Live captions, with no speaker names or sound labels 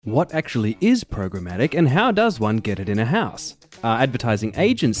What actually is programmatic and how does one get it in a house? Are advertising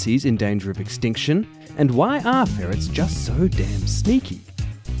agencies in danger of extinction? And why are ferrets just so damn sneaky?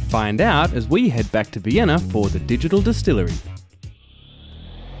 Find out as we head back to Vienna for the Digital Distillery.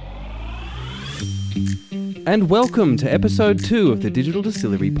 And welcome to episode 2 of the Digital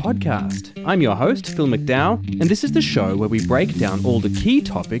Distillery podcast. I'm your host, Phil McDowell, and this is the show where we break down all the key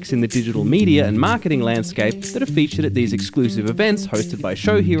topics in the digital media and marketing landscape that are featured at these exclusive events hosted by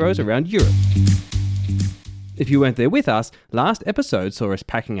show heroes around Europe. If you weren't there with us, last episode saw us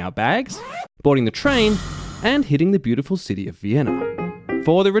packing our bags, boarding the train, and hitting the beautiful city of Vienna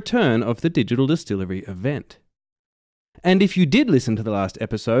for the return of the Digital Distillery event. And if you did listen to the last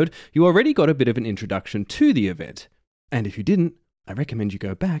episode, you already got a bit of an introduction to the event. And if you didn't, I recommend you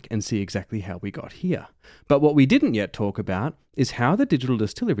go back and see exactly how we got here. But what we didn't yet talk about is how the Digital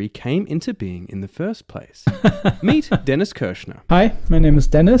Distillery came into being in the first place. Meet Dennis Kirschner. Hi, my name is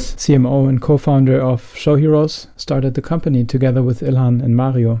Dennis, CMO and co-founder of Show Heroes. Started the company together with Ilhan and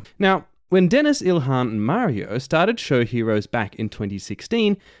Mario. Now, when Dennis, Ilhan and Mario started Show Heroes back in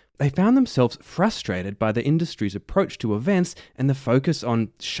 2016, they found themselves frustrated by the industry's approach to events and the focus on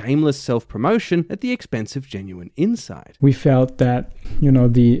shameless self-promotion at the expense of genuine insight. We felt that,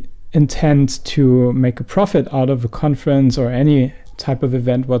 the intent to make a profit out of a conference or any type of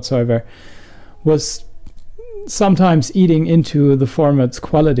event whatsoever was sometimes eating into the format's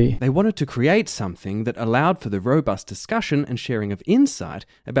quality. They wanted to create something that allowed for the robust discussion and sharing of insight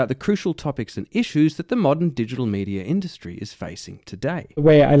about the crucial topics and issues that the modern digital media industry is facing today. The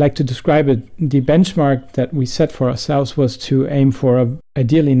way I like to describe it, the benchmark that we set for ourselves was to aim for a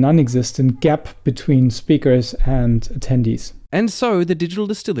ideally non-existent gap between speakers and attendees. And so the Digital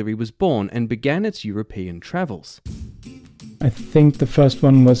Distillery was born and began its European travels. I think the first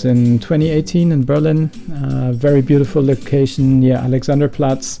one was in 2018 in Berlin, a very beautiful location near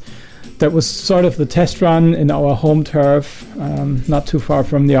Alexanderplatz. That was sort of the test run in our home turf, not too far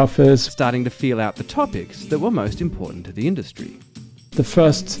from the office. Starting to feel out the topics that were most important to the industry. The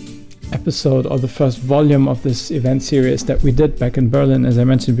first episode or the first volume of this event series that we did back in Berlin, as I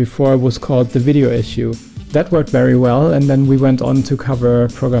mentioned before, was called The Video Issue. That worked very well, and then we went on to cover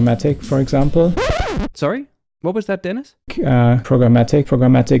Programmatic, for example. Sorry? What was that, Dennis? Programmatic, for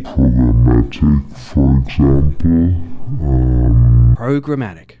example.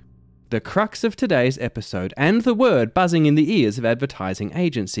 Programmatic. The crux of today's episode and the word buzzing in the ears of advertising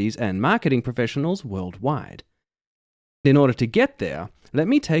agencies and marketing professionals worldwide. In order to get there, let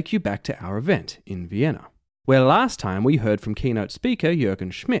me take you back to our event in Vienna, where last time we heard from keynote speaker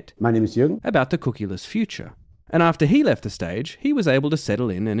Jürgen Schmidt. My name is Jürgen. About the cookieless future. And after he left the stage, he was able to settle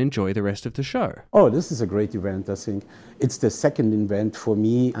in and enjoy the rest of the show. Oh, this is a great event, I think. It's the second event for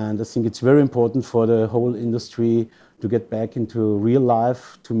me, and I think it's very important for the whole industry to get back into real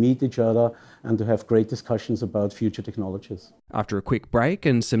life, to meet each other, and to have great discussions about future technologies. After a quick break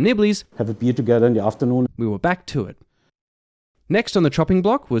and some nibblies, have a beer together in the afternoon. We were back to it. Next on the chopping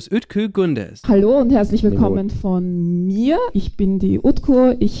block was Utku Gundes. Hallo und herzlich willkommen von mir. Ich bin die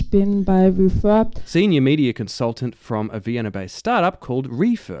Utku, ich bin bei Refurbed. Senior Media Consultant from a Vienna-based startup called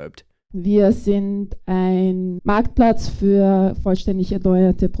Refurbed. Wir sind ein Marktplatz für vollständig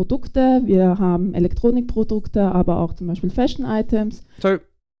erneuerte Produkte. Wir haben Elektronikprodukte, aber auch zum Beispiel Fashion-Items. So,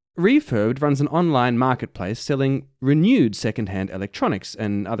 Refurbed runs an online marketplace selling renewed second-hand electronics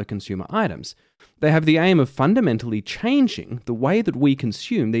and other consumer items. They have the aim of fundamentally changing the way that we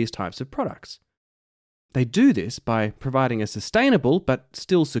consume these types of products. They do this by providing a sustainable but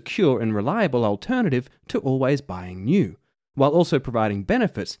still secure and reliable alternative to always buying new, while also providing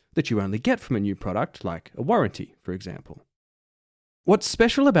benefits that you only get from a new product, like a warranty, for example. What's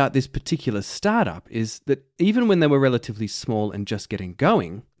special about this particular startup is that even when they were relatively small and just getting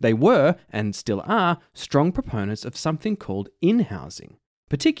going, they were, and still are, strong proponents of something called in-housing,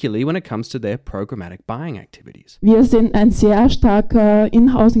 particularly when it comes to their programmatic buying activities. Wir sind ein sehr starker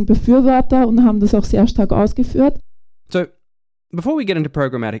In-housing-Befürworter und haben das auch sehr stark ausgeführt. So, before we get into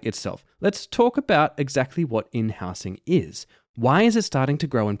programmatic itself, let's talk about exactly what in-housing is. Why is it starting to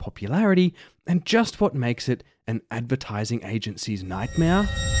grow in popularity, and just what makes it an advertising agency's nightmare?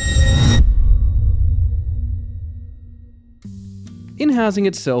 In-housing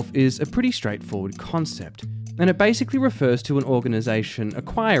itself is a pretty straightforward concept, and it basically refers to an organization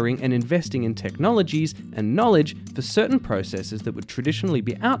acquiring and investing in technologies and knowledge for certain processes that would traditionally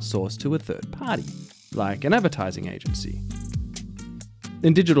be outsourced to a third party, like an advertising agency.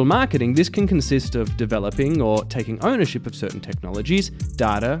 In digital marketing, this can consist of developing or taking ownership of certain technologies,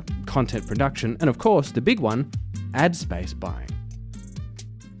 data, content production, and of course, the big one, ad space buying.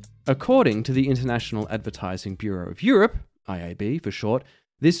 According to the International Advertising Bureau of Europe, IAB for short,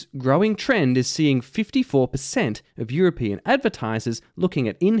 This growing trend is seeing 54% of European advertisers looking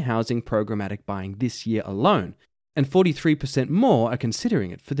at in-housing programmatic buying this year alone, and 43% more are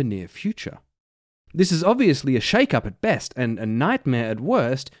considering it for the near future. This is obviously a shake-up at best and a nightmare at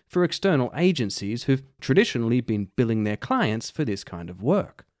worst for external agencies who've traditionally been billing their clients for this kind of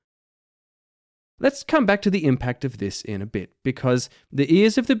work. Let's come back to the impact of this in a bit, because the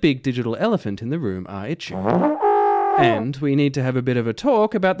ears of the big digital elephant in the room are itching. And we need to have a bit of a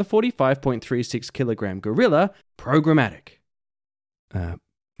talk about the 45.36 kilogram gorilla, Programmatic.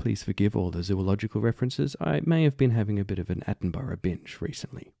 Please forgive all the zoological references. I may have been having a bit of an Attenborough binge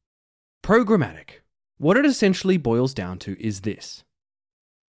recently. Programmatic. What it essentially boils down to is this.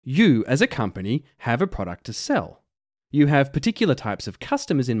 You, as a company, have a product to sell. You have particular types of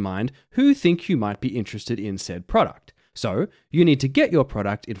customers in mind who think you might be interested in said product. So, you need to get your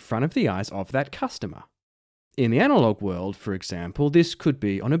product in front of the eyes of that customer. In the analog world, for example, this could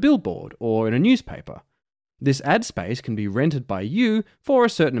be on a billboard or in a newspaper. This ad space can be rented by you for a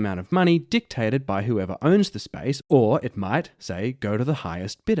certain amount of money dictated by whoever owns the space, or it might, say, go to the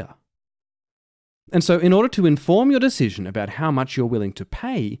highest bidder. And so in order to inform your decision about how much you're willing to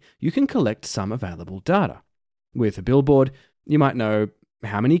pay, you can collect some available data. With a billboard, you might know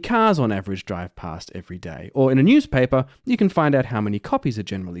how many cars on average drive past every day, or in a newspaper, you can find out how many copies are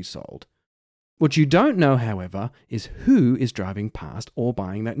generally sold. What you don't know, however, is who is driving past or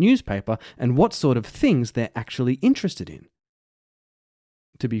buying that newspaper and what sort of things they're actually interested in.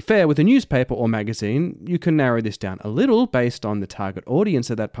 To be fair, with a newspaper or magazine, you can narrow this down a little based on the target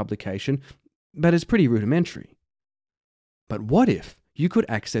audience of that publication, but it's pretty rudimentary. But what if you could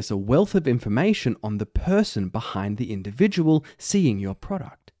access a wealth of information on the person behind the individual seeing your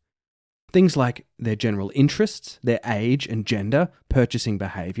product? Things like their general interests, their age and gender, purchasing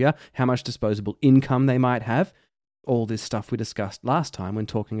behavior, how much disposable income they might have, all this stuff we discussed last time when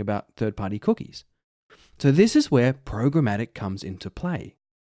talking about third-party cookies. So this is where programmatic comes into play.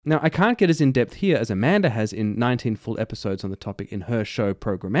 Now, I can't get as in-depth here as Amanda has in 19 full episodes on the topic in her show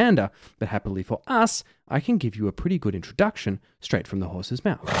Programmander, but happily for us, I can give you a pretty good introduction straight from the horse's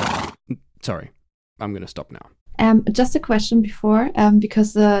mouth. Sorry, I'm going to stop now. Just a question before,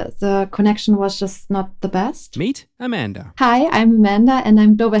 because the connection was just not the best. Meet Amanda. Hi, I'm Amanda, and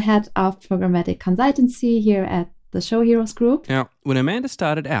I'm global head of Programmatic Consultancy here at the Show Heroes Group. Now, when Amanda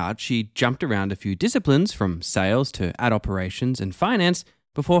started out, she jumped around a few disciplines from sales to ad operations and finance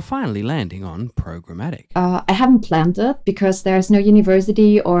before finally landing on Programmatic. I haven't planned it because there's no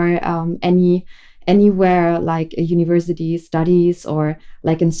university or anywhere like a university studies or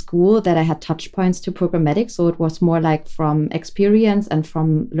like in school that I had touch points to programmatic. So it was more like from experience and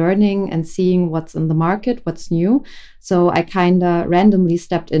from learning and seeing what's in the market, what's new. So I kind of randomly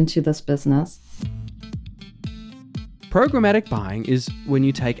stepped into this business. Programmatic buying is when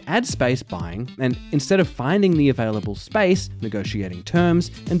you take ad space buying and instead of finding the available space, negotiating terms,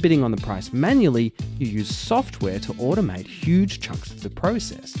 and bidding on the price manually, you use software to automate huge chunks of the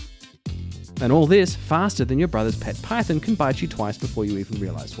process. And all this faster than your brother's pet python can bite you twice before you even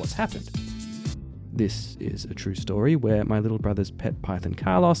realize what's happened. This is a true story where my little brother's pet python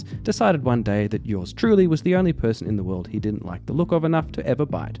Carlos decided one day that yours truly was the only person in the world he didn't like the look of enough to ever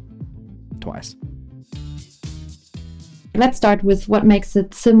bite. Twice. Let's start with what makes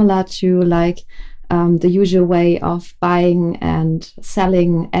it similar to like the usual way of buying and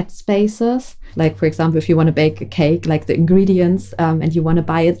selling ad spaces. Like, for example, if you want to bake a cake, like the ingredients, and you want to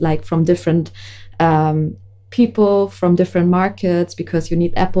buy it like from different people from different markets because you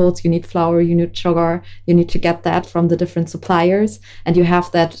need apples, you need flour, you need sugar, you need to get that from the different suppliers, and you have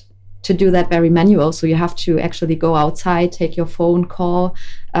that to do that very manual. So you have to actually go outside, take your phone call,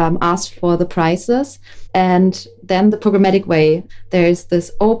 ask for the prices. And then the programmatic way, there's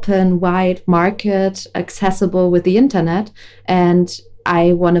this open, wide market accessible with the internet. And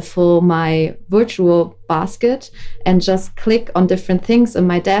I want to fill my virtual basket and just click on different things in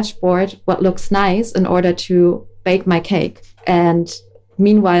my dashboard, what looks nice in order to bake my cake. And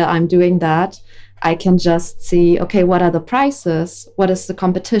meanwhile, I'm doing that, I can just see, okay, what are the prices? What is the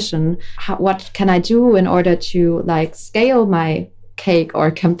competition? What can I do in order to like scale my cake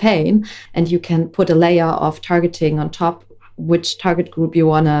or campaign? And you can put a layer of targeting on top, which target group you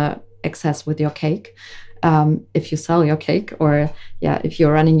want to access with your cake. If you sell your cake or if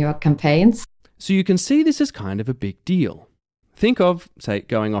you're running your campaigns. So you can see this as kind of a big deal. Think of, say,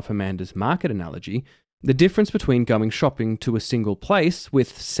 going off Amanda's market analogy, the difference between going shopping to a single place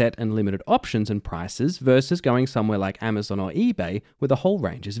with set and limited options and prices versus going somewhere like Amazon or eBay where the whole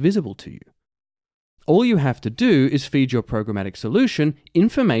range is visible to you. All you have to do is feed your programmatic solution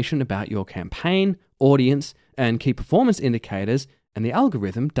information about your campaign, audience, and key performance indicators, and the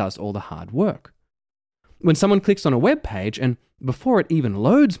algorithm does all the hard work. When someone clicks on a web page, and before it even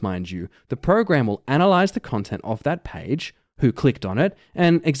loads, mind you, the program will analyze the content of that page, who clicked on it,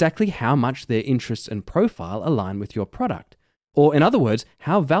 and exactly how much their interests and profile align with your product. Or in other words,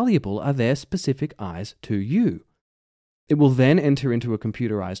 how valuable are their specific eyes to you? It will then enter into a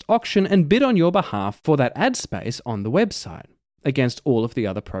computerized auction and bid on your behalf for that ad space on the website, against all of the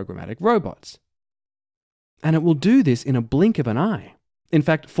other programmatic robots. And it will do this in a blink of an eye. In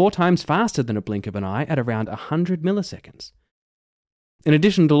fact, 4 times faster than a blink of an eye at around 100 milliseconds. In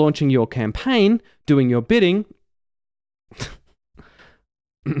addition to launching your campaign, doing your bidding,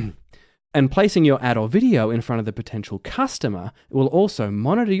 and placing your ad or video in front of the potential customer, it will also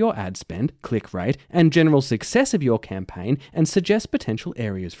monitor your ad spend, click rate, and general success of your campaign and suggest potential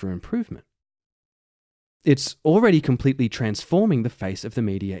areas for improvement. It's already completely transforming the face of the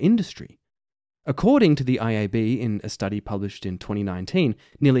media industry. According to the IAB in a study published in 2019,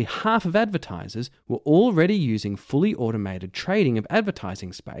 nearly half of advertisers were already using fully automated trading of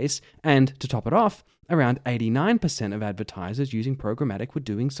advertising space, and to top it off, around 89% of advertisers using programmatic were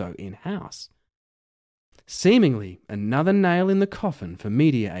doing so in-house. Seemingly another nail in the coffin for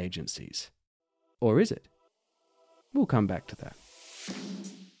media agencies. Or is it? We'll come back to that.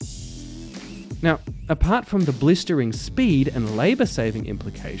 Now, apart from the blistering speed and labour-saving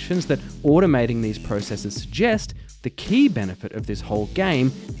implications that automating these processes suggest, the key benefit of this whole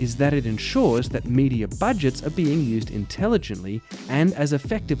game is that it ensures that media budgets are being used intelligently and as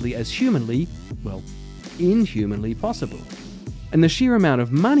effectively as inhumanly possible. And the sheer amount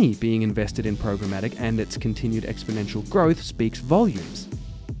of money being invested in programmatic and its continued exponential growth speaks volumes.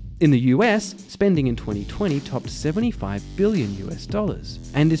 In the US, spending in 2020 topped $75 billion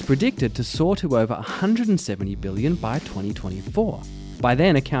and is predicted to soar to over $170 billion by 2024, by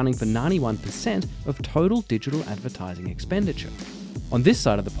then accounting for 91% of total digital advertising expenditure. On this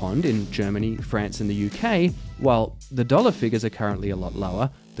side of the pond, in Germany, France and the UK, while the dollar figures are currently a lot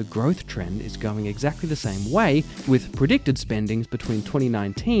lower, the growth trend is going exactly the same way, with predicted spendings between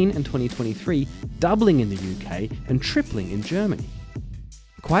 2019 and 2023 doubling in the UK and tripling in Germany.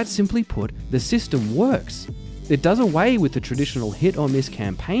 Quite simply put, the system works. It does away with the traditional hit or miss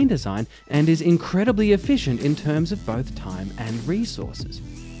campaign design and is incredibly efficient in terms of both time and resources.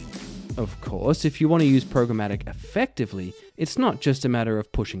 Of course, if you want to use programmatic effectively, it's not just a matter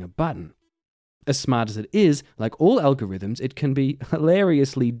of pushing a button. As smart as it is, like all algorithms, it can be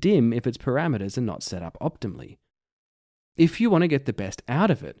hilariously dim if its parameters are not set up optimally. If you want to get the best out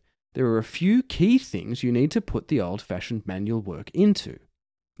of it, there are a few key things you need to put the old-fashioned manual work into.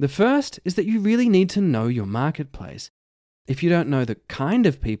 The first is that you really need to know your marketplace. If you don't know the kind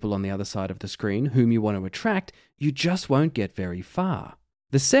of people on the other side of the screen whom you want to attract, you just won't get very far.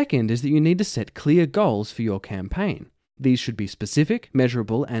 The second is that you need to set clear goals for your campaign. These should be specific,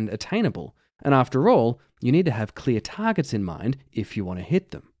 measurable, and attainable. And after all, you need to have clear targets in mind if you want to hit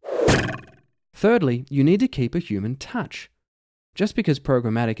them. Thirdly, you need to keep a human touch. Just because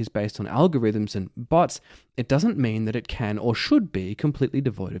programmatic is based on algorithms and bots, it doesn't mean that it can or should be completely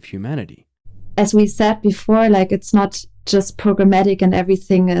devoid of humanity. As we said before, it's not just programmatic and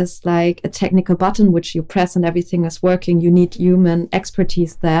everything is like a technical button which you press and everything is working. You need human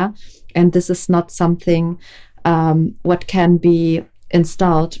expertise there. And this is not something what can be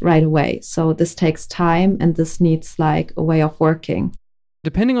installed right away. So this takes time and this needs a way of working.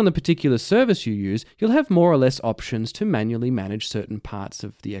 Depending on the particular service you use, you'll have more or less options to manually manage certain parts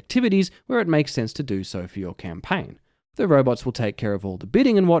of the activities where it makes sense to do so for your campaign. The robots will take care of all the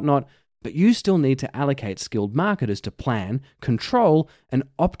bidding and whatnot, but you still need to allocate skilled marketers to plan, control, and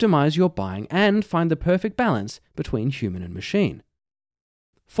optimize your buying and find the perfect balance between human and machine.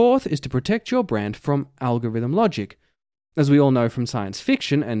 Fourth is to protect your brand from algorithm logic. As we all know from science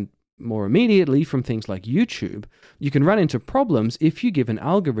fiction, and more immediately from things like YouTube, you can run into problems if you give an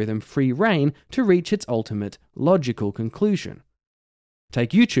algorithm free rein to reach its ultimate logical conclusion. Take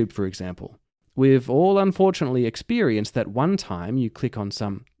YouTube, for example. We've all unfortunately experienced that one time you click on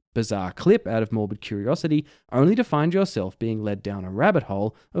some bizarre clip out of morbid curiosity, only to find yourself being led down a rabbit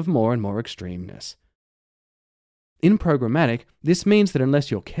hole of more and more extremeness. In programmatic, this means that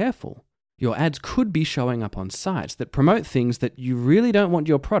unless you're careful, your ads could be showing up on sites that promote things that you really don't want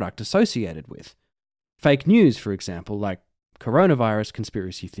your product associated with. Fake news, for example, like coronavirus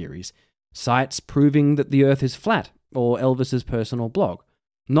conspiracy theories, sites proving that the Earth is flat, or Elvis's personal blog.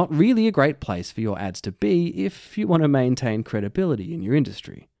 Not really a great place for your ads to be if you want to maintain credibility in your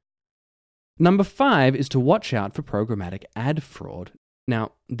industry. Number 5 is to watch out for programmatic ad fraud.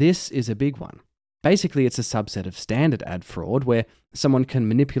 Now, this is a big one. Basically, it's a subset of standard ad fraud where someone can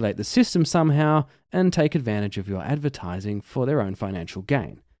manipulate the system somehow and take advantage of your advertising for their own financial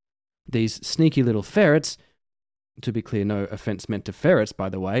gain. These sneaky little ferrets, to be clear, no offense meant to ferrets, by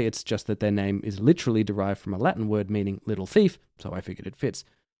the way, it's just that their name is literally derived from a Latin word meaning little thief, so I figured it fits,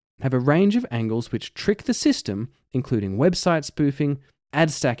 have a range of angles which trick the system, including website spoofing, ad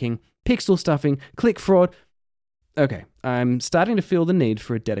stacking, pixel stuffing, click fraud. Okay, I'm starting to feel the need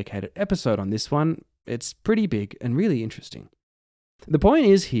for a dedicated episode on this one. It's pretty big and really interesting. The point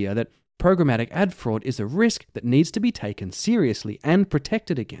is here that programmatic ad fraud is a risk that needs to be taken seriously and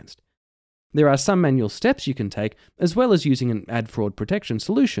protected against. There are some manual steps you can take, as well as using an ad fraud protection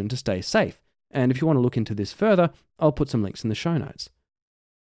solution to stay safe. And if you want to look into this further, I'll put some links in the show notes.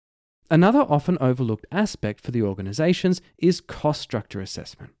 Another often overlooked aspect for the organizations is cost structure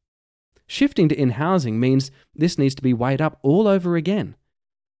assessment. Shifting to in-housing means this needs to be weighed up all over again.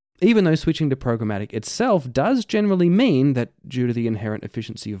 Even though switching to programmatic itself does generally mean that, due to the inherent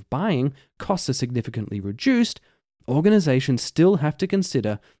efficiency of buying, costs are significantly reduced, organizations still have to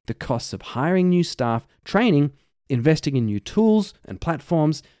consider the costs of hiring new staff, training, investing in new tools and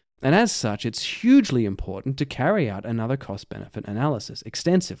platforms, and as such, it's hugely important to carry out another cost-benefit analysis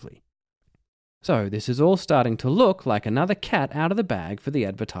extensively. So this is all starting to look like another cat out of the bag for the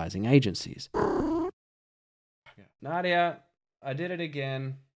advertising agencies. Nadia, I did it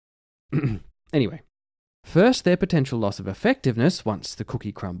again. Anyway, first their potential loss of effectiveness once the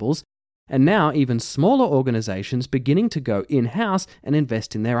cookie crumbles, and now even smaller organizations beginning to go in-house and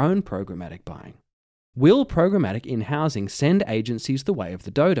invest in their own programmatic buying. Will programmatic in-housing send agencies the way of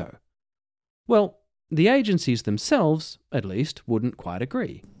the dodo? Well, the agencies themselves, at least, wouldn't quite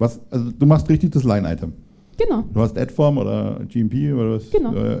agree. Du machst richtig das Line-Item. Genau. Du hast Adform oder GMP oder was? Genau.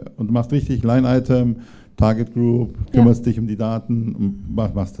 Und du machst richtig Line-Item, Target Group, kümmerst dich um die Daten und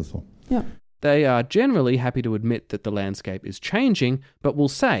machst das so. Ja. They are generally happy to admit that the landscape is changing, but will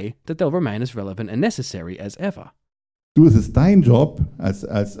say that they'll remain as relevant and necessary as ever. Es ist dein Job als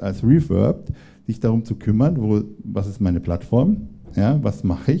Refurb, dich darum zu kümmern, was ist meine Plattform, ja, was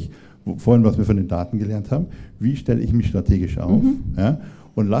mache ich, vorhin, was wir von den Daten gelernt haben, wie stelle ich mich strategisch auf, ja,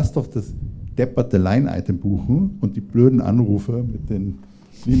 und lass doch das depperte Line-Item buchen und die blöden Anrufe mit den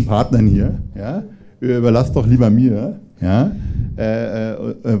lieben Partnern hier, ja, überlass doch lieber mir, ja,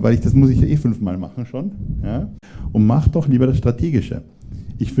 weil das muss ich 5-mal machen schon, ja, und mach doch lieber das Strategische.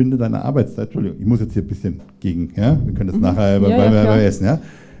 Ich finde deine Arbeitszeit, Entschuldigung, ich muss jetzt hier ein bisschen gegen, ja, wir können das nachher bei essen, ja.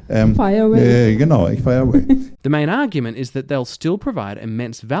 Fire away. Genau, ich fire away. The main argument is that they'll still provide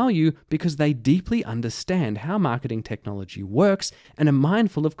immense value because they deeply understand how marketing technology works and are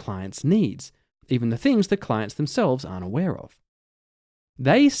mindful of clients' needs, even the things that clients themselves aren't aware of.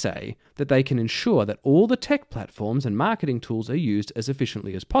 They say that they can ensure that all the tech platforms and marketing tools are used as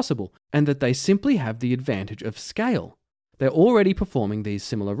efficiently as possible, and that they simply have the advantage of scale. They're already performing these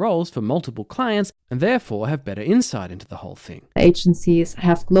similar roles for multiple clients and therefore have better insight into the whole thing. Agencies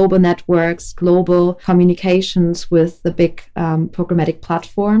have global networks, global communications with the big programmatic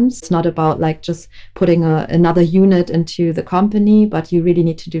platforms. It's not about like just putting another unit into the company, but you really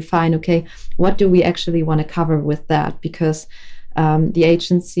need to define, okay, what do we actually want to cover with that? Because the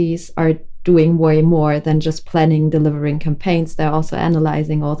agencies are doing way more than just planning, delivering campaigns. They're also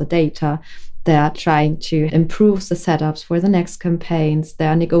analyzing all the data. They're trying to improve the setups for the next campaigns.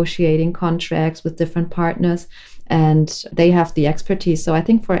 They're negotiating contracts with different partners, and they have the expertise. So I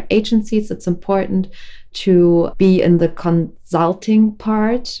think for agencies, it's important to be in the consulting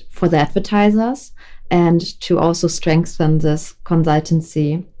part for the advertisers and to also strengthen this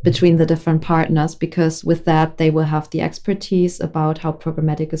consultancy between the different partners, because with that, they will have the expertise about how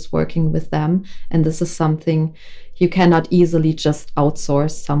programmatic is working with them. And this is something you cannot easily just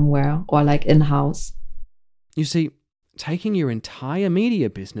outsource somewhere or like in-house. You see, taking your entire media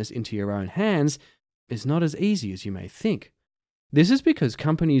business into your own hands is not as easy as you may think. This is because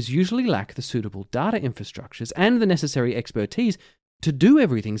companies usually lack the suitable data infrastructures and the necessary expertise to do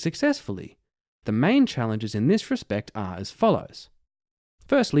everything successfully. The main challenges in this respect are as follows.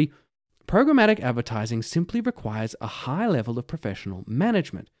 Firstly, programmatic advertising simply requires a high level of professional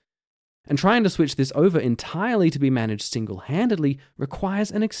management, and trying to switch this over entirely to be managed single-handedly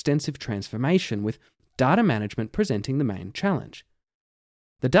requires an extensive transformation, with data management presenting the main challenge.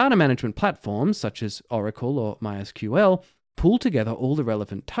 The data management platforms, such as Oracle or MySQL, pull together all the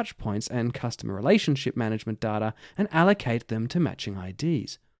relevant touchpoints and customer relationship management data and allocate them to matching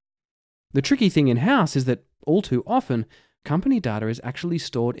IDs. The tricky thing in-house is that, all too often, company data is actually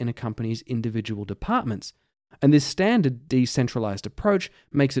stored in a company's individual departments, and this standard decentralized approach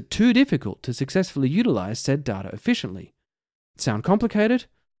makes it too difficult to successfully utilize said data efficiently. Sound complicated?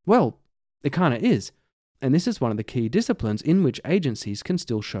 Well, It kind of is, and this is one of the key disciplines in which agencies can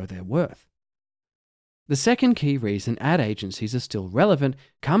still show their worth. The second key reason ad agencies are still relevant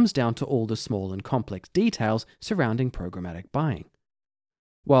comes down to all the small and complex details surrounding programmatic buying.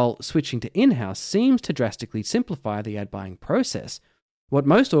 While switching to in-house seems to drastically simplify the ad buying process, what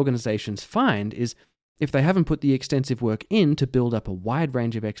most organizations find is if they haven't put the extensive work in to build up a wide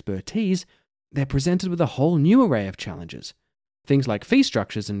range of expertise, they're presented with a whole new array of challenges. Things like fee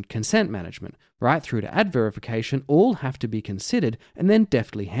structures and consent management, right through to ad verification, all have to be considered and then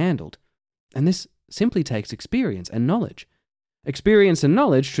deftly handled. And this simply takes experience and knowledge. Experience and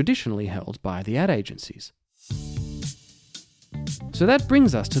knowledge traditionally held by the ad agencies. So that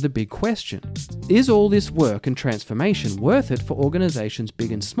brings us to the big question. Is all this work and transformation worth it for organizations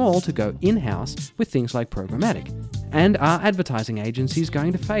big and small to go in-house with things like programmatic? And are advertising agencies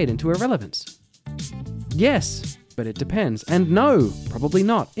going to fade into irrelevance? Yes, but it depends. And no, probably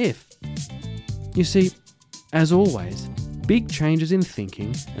not, if. You see, as always, big changes in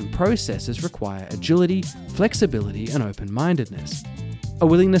thinking and processes require agility, flexibility, and open-mindedness. A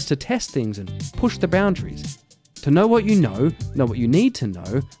willingness to test things and push the boundaries. To know what you know what you need to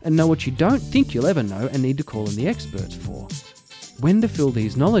know, and know what you don't think you'll ever know and need to call in the experts for. When to fill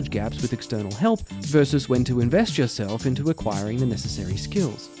these knowledge gaps with external help versus when to invest yourself into acquiring the necessary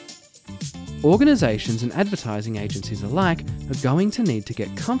skills. Organizations and advertising agencies alike are going to need to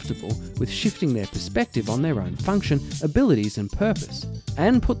get comfortable with shifting their perspective on their own function, abilities and purpose,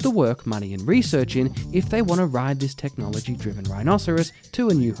 and put the work, money and research in if they want to ride this technology-driven rhinoceros to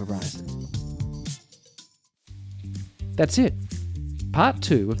a new horizon. That's it. Part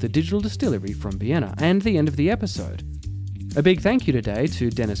 2 of the Digital Distillery from Vienna, and the end of the episode. A big thank you today to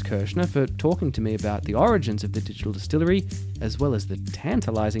Dennis Kirschner for talking to me about the origins of the Digital Distillery, as well as the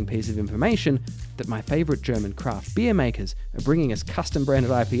tantalizing piece of information that my favourite German craft beer makers are bringing us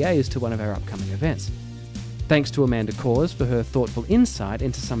custom-branded IPAs to one of our upcoming events. Thanks to Amanda Kors for her thoughtful insight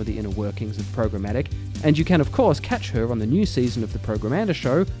into some of the inner workings of Programmatic, and you can of course catch her on the new season of the Programmatic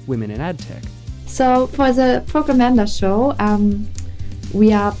show, Women in Ad Tech. So for the Programmatic show,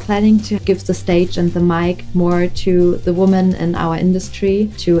 we are planning to give the stage and the mic more to the women in our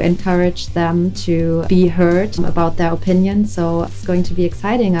industry to encourage them to be heard about their opinion. So it's going to be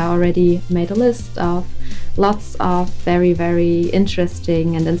exciting. I already made a list of lots of very, very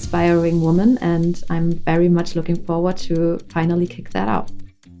interesting and inspiring women, and I'm very much looking forward to finally kick that out.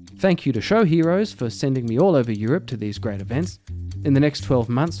 Thank you to Show Heroes for sending me all over Europe to these great events. In the next 12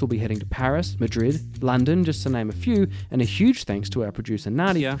 months, we'll be heading to Paris, Madrid, London, just to name a few, and a huge thanks to our producer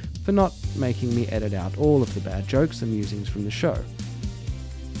Nadia for not making me edit out all of the bad jokes and musings from the show.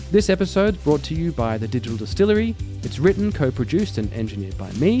 This episode brought to you by The Digital Distillery. It's written, co-produced and engineered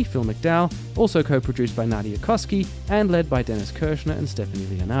by me, Phil McDowell, also co-produced by Nadia Koski, and led by Dennis Kirschner and Stephanie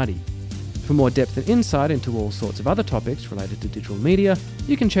Leonardi. For more depth and insight into all sorts of other topics related to digital media,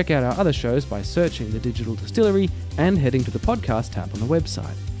 you can check out our other shows by searching The Digital Distillery and heading to the podcast tab on the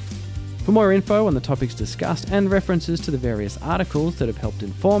website. For more info on the topics discussed and references to the various articles that have helped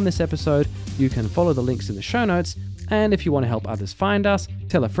inform this episode, you can follow the links in the show notes, and if you want to help others find us,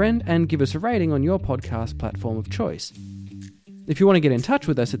 tell a friend and give us a rating on your podcast platform of choice. If you want to get in touch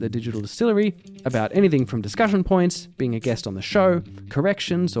with us at the Digital Distillery about anything from discussion points, being a guest on the show,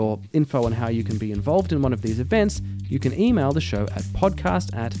 corrections, or info on how you can be involved in one of these events, you can email the show at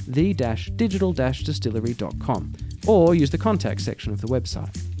podcast@the-digital-distillery.com or use the contact section of the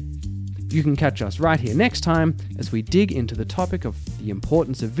website. You can catch us right here next time as we dig into the topic of the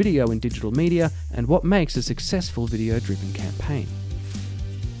importance of video in digital media and what makes a successful video-driven campaign.